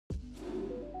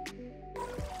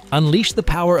Unleash the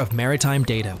power of maritime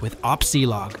data with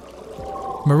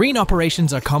Opsealog. Marine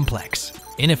operations are complex.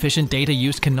 Inefficient data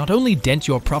use can not only dent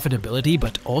your profitability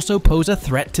but also pose a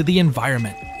threat to the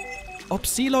environment.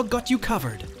 Opsealog got you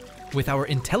covered. With our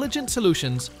intelligent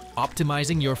solutions,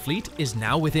 optimizing your fleet is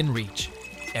now within reach.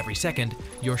 Every second,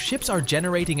 your ships are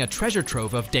generating a treasure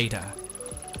trove of data.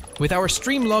 With our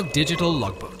Streamlog digital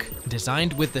logbook,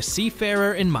 designed with the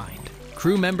seafarer in mind,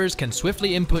 crew members can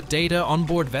swiftly input data on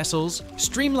board vessels,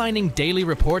 streamlining daily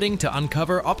reporting to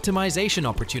uncover optimization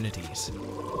opportunities.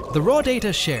 The raw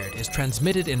data shared is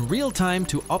transmitted in real time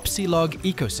to Opsealog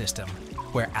ecosystem,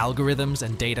 where algorithms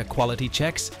and data quality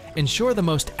checks ensure the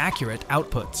most accurate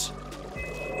outputs.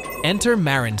 Enter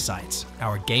Marinsights,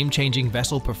 our game-changing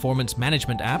vessel performance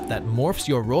management app that morphs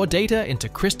your raw data into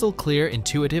crystal-clear,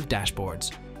 intuitive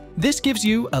dashboards. This gives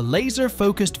you a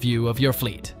laser-focused view of your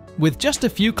fleet. With just a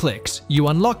few clicks, you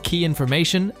unlock key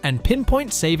information and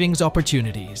pinpoint savings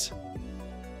opportunities.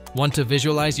 Want to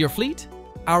visualize your fleet?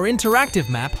 Our interactive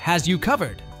map has you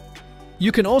covered.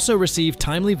 You can also receive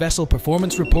timely vessel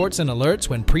performance reports and alerts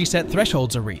when preset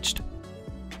thresholds are reached.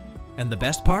 And the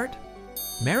best part?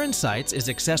 Marinsights is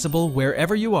accessible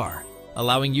wherever you are,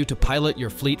 allowing you to pilot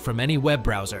your fleet from any web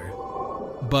browser.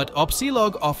 But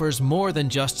Opsealog offers more than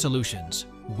just solutions.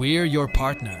 We're your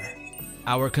partner.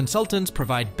 Our consultants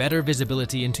provide better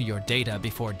visibility into your data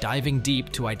before diving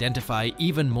deep to identify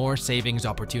even more savings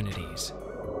opportunities.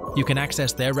 You can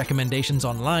access their recommendations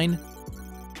online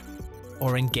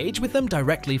or engage with them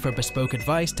directly for bespoke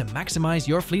advice to maximize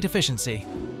your fleet efficiency.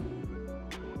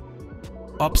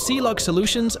 Opsealog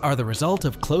solutions are the result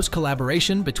of close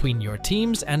collaboration between your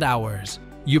teams and ours.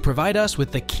 You provide us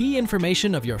with the key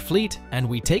information of your fleet, and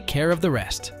we take care of the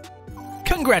rest.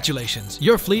 Congratulations,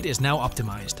 your fleet is now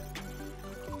optimized.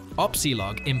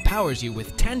 Opsealog empowers you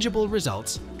with tangible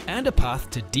results and a path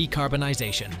to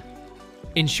decarbonization,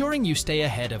 ensuring you stay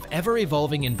ahead of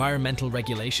ever-evolving environmental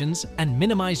regulations and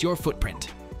minimize your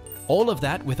footprint. All of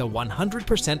that with a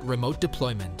 100% remote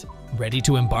deployment. Ready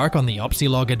to embark on the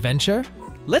Opsealog adventure?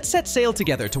 Let's set sail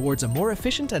together towards a more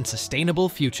efficient and sustainable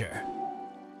future.